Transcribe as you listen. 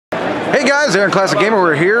Hey guys, Aaron Classic Gamer.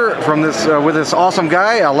 We're here from this with this awesome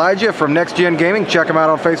guy, Elijah from Next Gen Gaming. Check him out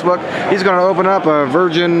on Facebook. He's going to open up a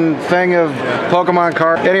virgin thing of Pokemon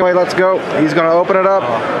cards. Anyway, let's go. He's going to open it up.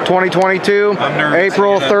 2022,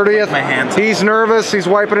 April 30th. He's nervous. He's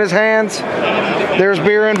wiping his hands. There's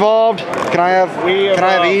beer involved. Can I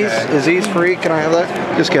have ease? Is ease free? Can I have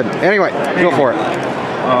that? Just kidding. Anyway, go for it.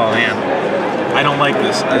 Oh man. I don't like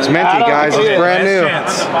this. It's minty, guys. It's brand new.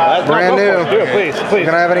 Brand new. Do it, please.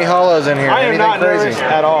 Can I have any hollows in here? I am not nervous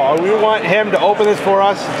at all. We want him to open this for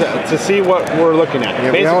us to see what we're looking at.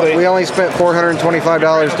 Yeah, basically, we only spent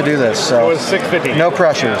 $425 to do this, so it was $650. No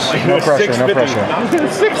pressures. No pressure. No pressure.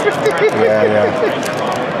 $650.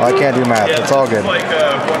 Yeah. Well, I can't do math. It's all good.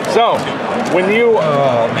 So, when you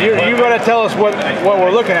got to tell us what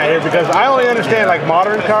we're looking at here, because I only understand like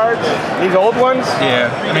modern cards, these old ones. Yeah,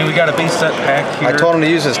 I mean we got a base set pack here. I told him to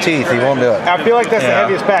use his teeth. He won't do it. I feel like that's the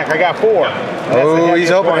heaviest pack. I got 4. Oh,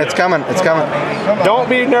 he's open. It's coming. It's coming. Don't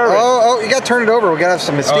be nervous. Oh, you got to turn it over. We got to have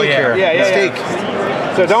some mystique here. Mystique.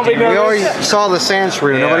 So don't be nervous. We already saw the sand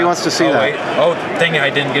shrew. Nobody wants to see that. Wait. Oh, dang it! I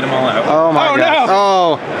didn't get them all out. Oh my God. No.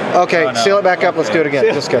 Oh, okay. Oh, no. Seal it back up. Let's do it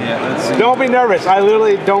again. Just kidding. Yeah, don't be nervous. I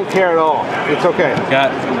literally don't care at all. It's okay.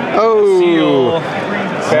 Got seal.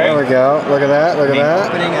 Okay. There we go. Look at that. Look at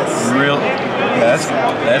that. Real.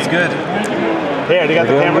 That's good. Here, you got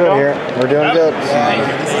the camera going? Here. We're doing good.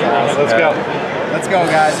 Let's go. Let's go,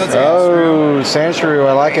 guys. Let's go. Oh, sand shrew.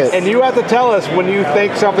 I like it. And you have to tell us when you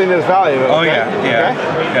think something is valuable. Oh okay? yeah.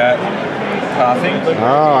 Okay? Got coughing.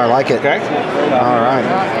 Oh, I like it. Okay. All right.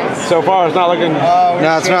 So far, it's not looking.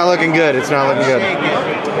 No, it's not looking good. It's not looking good.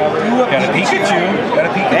 Got a Pikachu.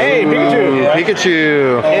 Hey, Pikachu. Ooh,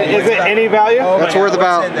 Pikachu. Is it any value? That's worth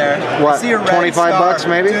about what? 25 bucks,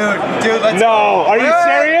 maybe. Dude, let's No. Are you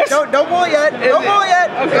serious? Don't pull it yet. Don't pull it yet.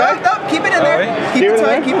 Okay. No, keep it in there. Keep it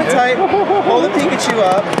tight. Keep it tight. Hold the Pikachu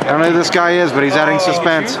up. I don't know who this guy is, but he's adding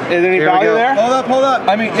suspense. Is any value there? Hold up.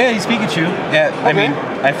 I mean, yeah, he's Pikachu. Yeah, I mean,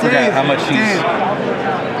 I forgot how much he's.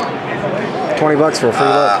 20 bucks for a free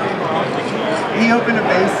look. He opened a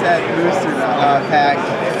base set booster pack.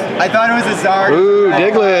 I thought it was a Zard. Ooh,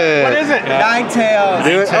 Diglett. What is it? Ninetales.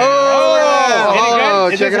 Do it.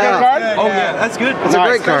 Oh, check it out. Oh yeah, that's good. It's a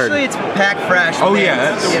great card. Especially it's pack fresh. Oh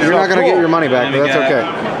yeah, You're not going to get your money back, but that's okay.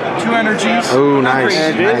 2 energies. Oh, nice.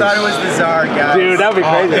 I thought it was the Zard, guys. Dude, that'd be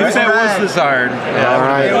crazy. If that was the Zard. All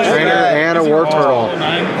right, trainer and a war turtle.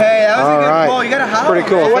 Hey, that was a good pull. You got a hollow. Pretty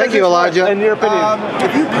cool. Thank you, Elijah. In your opinion?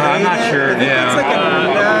 If you I'm not sure. I think it's like a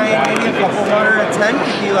 9, maybe a couple hundred. A 10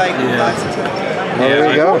 could be like 5 to 10.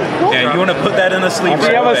 There you go. Yeah, you want to put that in the sleeve. Do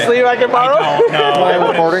you have a sleeve I can borrow? No, I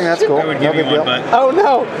wouldn't. Recording, that's cool. I would No give you big deal. one, but Oh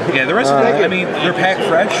no. yeah, the rest of it, I mean, they're packed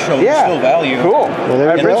fresh, so Yeah. still value. Cool. Well, there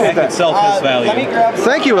you And the go. pack itself has value. Let me grab some.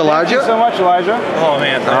 Thank you, Thank you so Elijah. much, Elijah. Oh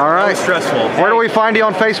man, All right. that was stressful. Where do we find you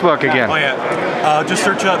on Facebook again? Oh yeah, just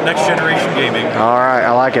search up Next Generation Gaming All right,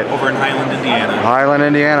 I like it. over in Highland, Indiana. Highland,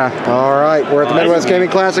 Indiana. All right, we're at the Midwest Gaming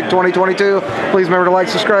Classic 2022. Please remember to like,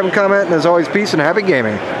 subscribe, and comment. And as always, peace and happy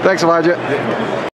gaming. Thanks, Elijah.